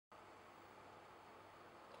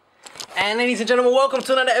And ladies and gentlemen, welcome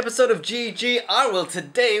to another episode of GGR. Well,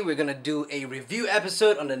 today we're gonna do a review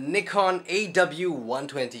episode on the Nikon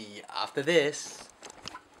AW120. After this.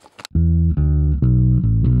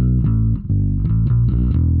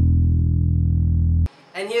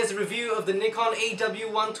 And here's a review of the Nikon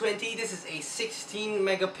AW120. This is a 16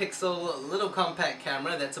 megapixel little compact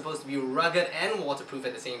camera that's supposed to be rugged and waterproof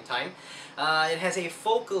at the same time. It has a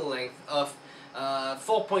focal length of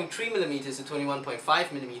 4.3mm to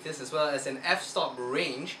 21.5mm, as well as an f-stop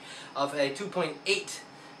range of a 2.8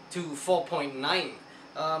 to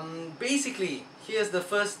 4.9. Basically, here's the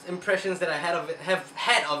first impressions that I have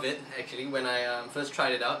had of it actually when I first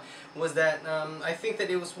tried it out, was that I think that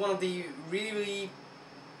it was one of the really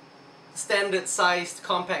standard sized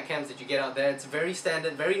compact cams that you get out there. It's very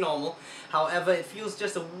standard, very normal. However, it feels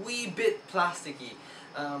just a wee bit plasticky.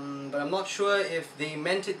 But I'm not sure if they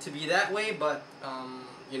meant it to be that way, but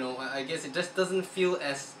you know, I guess it just doesn't feel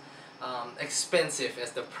as expensive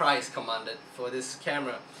as the price commanded for this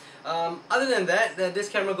camera. Other than that, this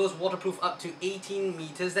camera goes waterproof up to 18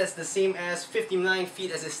 meters. That's the same as 59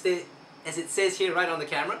 feet as it says here right on the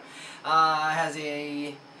camera. It has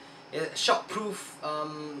a shockproof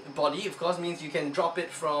body, of course, means you can drop it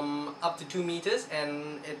from up to 2 meters,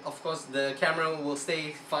 and of course the camera will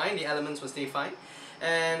stay fine, the elements will stay fine.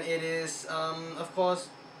 And it is, of course,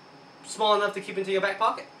 small enough to keep into your back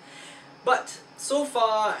pocket. But so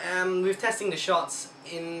far, with testing the shots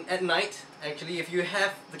at night, actually, if you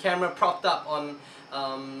have the camera propped up on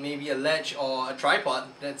maybe a ledge or a tripod,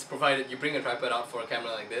 that's provided you bring a tripod out for a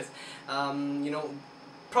camera like this, you know,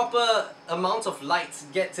 proper amounts of light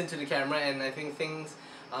gets into the camera, and I think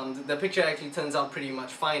the picture actually turns out pretty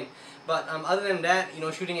much fine. But other than that, you know,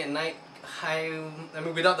 shooting at night, I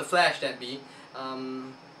mean, without the flash, that be,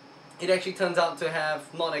 it actually turns out to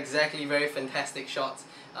have not exactly very fantastic shots,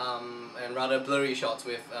 and rather blurry shots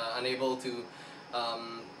with unable to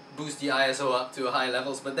boost the ISO up to high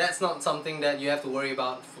levels. But that's not something that you have to worry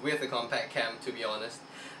about with the compact cam, to be honest.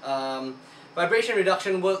 Vibration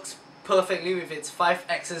reduction works perfectly with its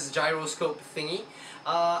 5-axis gyroscope thingy.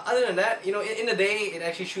 Other than that, you know, in the day it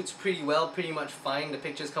actually shoots pretty well, pretty much fine. The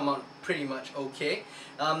pictures come out pretty much okay.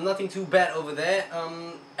 Nothing too bad over there.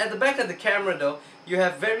 At the back of the camera though, you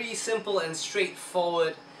have very simple and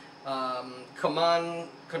straightforward command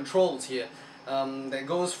controls here. That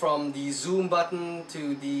goes from the zoom button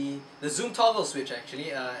to the zoom toggle switch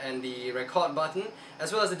actually, and the record button,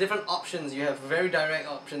 as well as the different options. You have very direct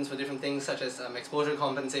options for different things such as exposure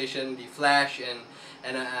compensation, the flash,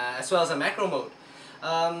 and as well as a macro mode.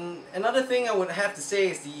 Another thing I would have to say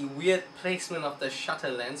is the weird placement of the shutter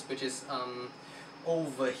lens, which is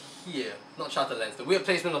over here. Not shutter lens, the weird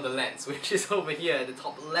placement of the lens, which is over here at the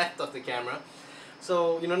top left of the camera.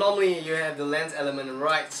 So, you know, normally you have the lens element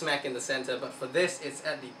right smack in the center, but for this it's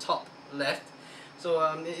at the top left. So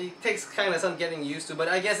it takes kind of some getting used to, but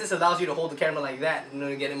I guess this allows you to hold the camera like that, you know,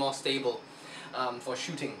 to get it more stable for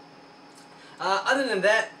shooting. Other than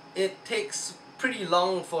that, it takes pretty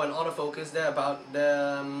long for an autofocus. They're about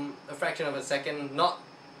a fraction of a second, not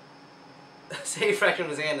say fraction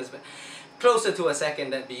of a second, but closer to a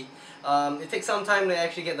second that be. It takes some time to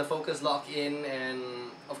actually get the focus lock in, and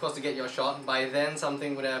of course to get your shot. By then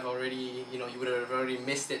something would have already, you know, you would have already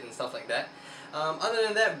missed it and stuff like that. Other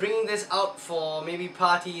than that, bringing this out for maybe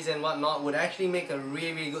parties and whatnot would actually make a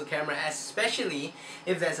really, really good camera, especially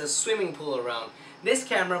if there's a swimming pool around. This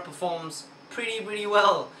camera performs pretty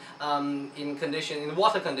well in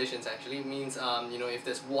water conditions actually. It means you know, if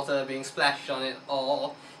there's water being splashed on it,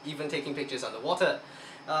 or even taking pictures underwater.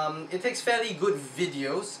 It takes fairly good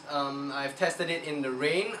videos. I've tested it in the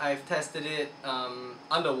rain, I've tested it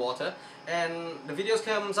underwater, and the videos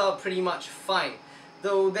comes out pretty much fine.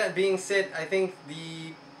 Though that being said, I think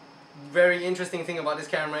the very interesting thing about this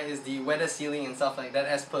camera is the weather sealing and stuff like that,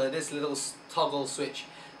 as per this little toggle switch,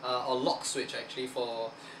 or lock switch actually,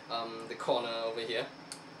 for the corner over here,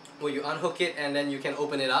 where you unhook it and then you can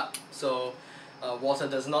open it up, so water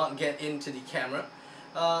does not get into the camera.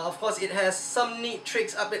 Of course, it has some neat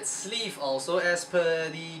tricks up its sleeve also, as per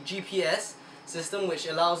the GPS system, which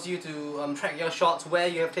allows you to track your shots, where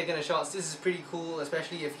you have taken the shots. This is pretty cool,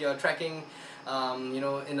 especially if you're tracking you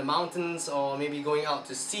know, in the mountains, or maybe going out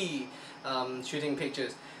to sea shooting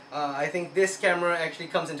pictures. I think this camera actually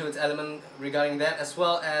comes into its element regarding that, as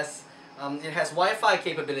well as it has Wi-Fi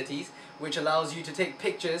capabilities, which allows you to take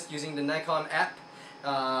pictures using the Nikon app.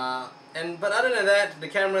 But other than that, the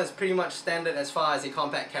camera is pretty much standard as far as a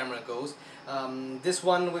compact camera goes. This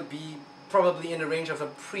one would be probably in the range of a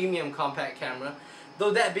premium compact camera.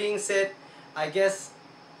 Though that being said, I guess,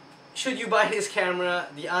 should you buy this camera,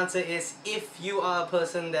 the answer is if you are a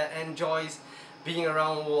person that enjoys being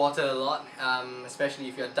around water a lot, especially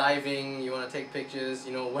if you're diving, you want to take pictures,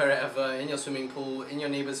 you know, wherever, in your swimming pool, in your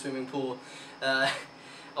neighbor's swimming pool,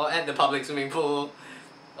 or at the public swimming pool,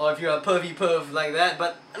 or if you're a pervy perv like that.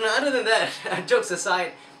 But other than that, jokes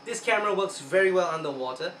aside, this camera works very well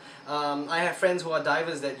underwater. I have friends who are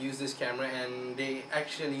divers that use this camera and they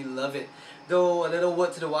actually love it. Though a little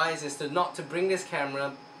word to the wise is not to bring this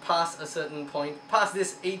camera past a certain point, past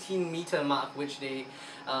this 18-meter mark, which they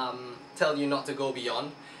tell you not to go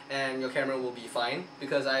beyond, and your camera will be fine,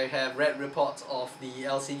 because I have read reports of the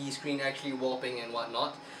LCD screen actually warping and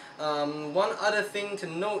whatnot. One other thing to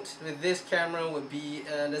note with this camera would be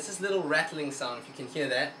there's this little rattling sound, if you can hear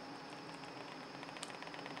that.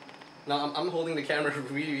 Now I'm holding the camera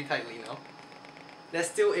really tightly now. There's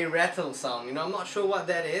still a rattle sound, you know, I'm not sure what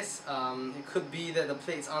that is. It could be that the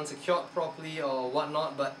plates aren't secured properly or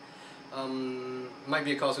whatnot, but might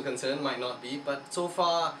be a cause of concern, might not be. But so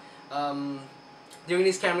far, during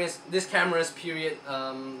this camera's period,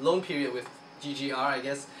 loan period with GGR, I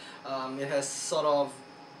guess, it has sort of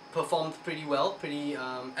performed pretty well, pretty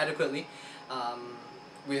adequately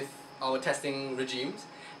with our testing regimes.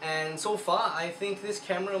 And so far, I think this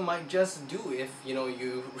camera might just do if, you know,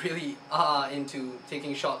 you really are into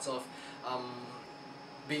taking shots of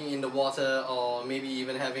being in the water, or maybe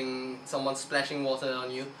even having someone splashing water on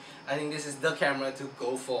you. I think this is the camera to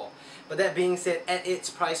go for. But that being said, at its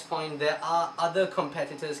price point, there are other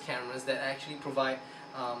competitors' cameras that actually provide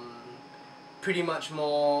pretty much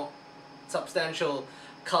more substantial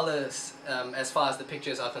colors as far as the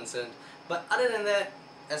pictures are concerned. But other than that,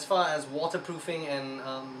 as far as waterproofing and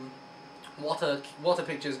water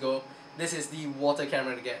pictures go, this is the water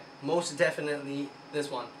camera to get. Most definitely this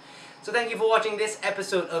one. So thank you for watching this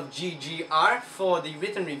episode of GGR. For the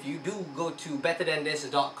written review, do go to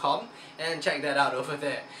betterthanthis.com and check that out over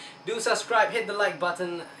there. Do subscribe, hit the like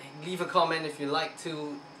button, leave a comment if you like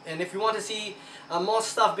to, and if you want to see more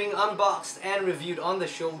stuff being unboxed and reviewed on the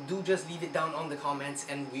show, do just leave it down on the comments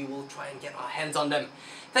and we will try and get our hands on them.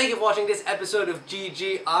 Thank you for watching this episode of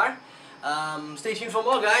GGR. Stay tuned for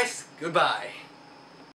more, guys. Goodbye.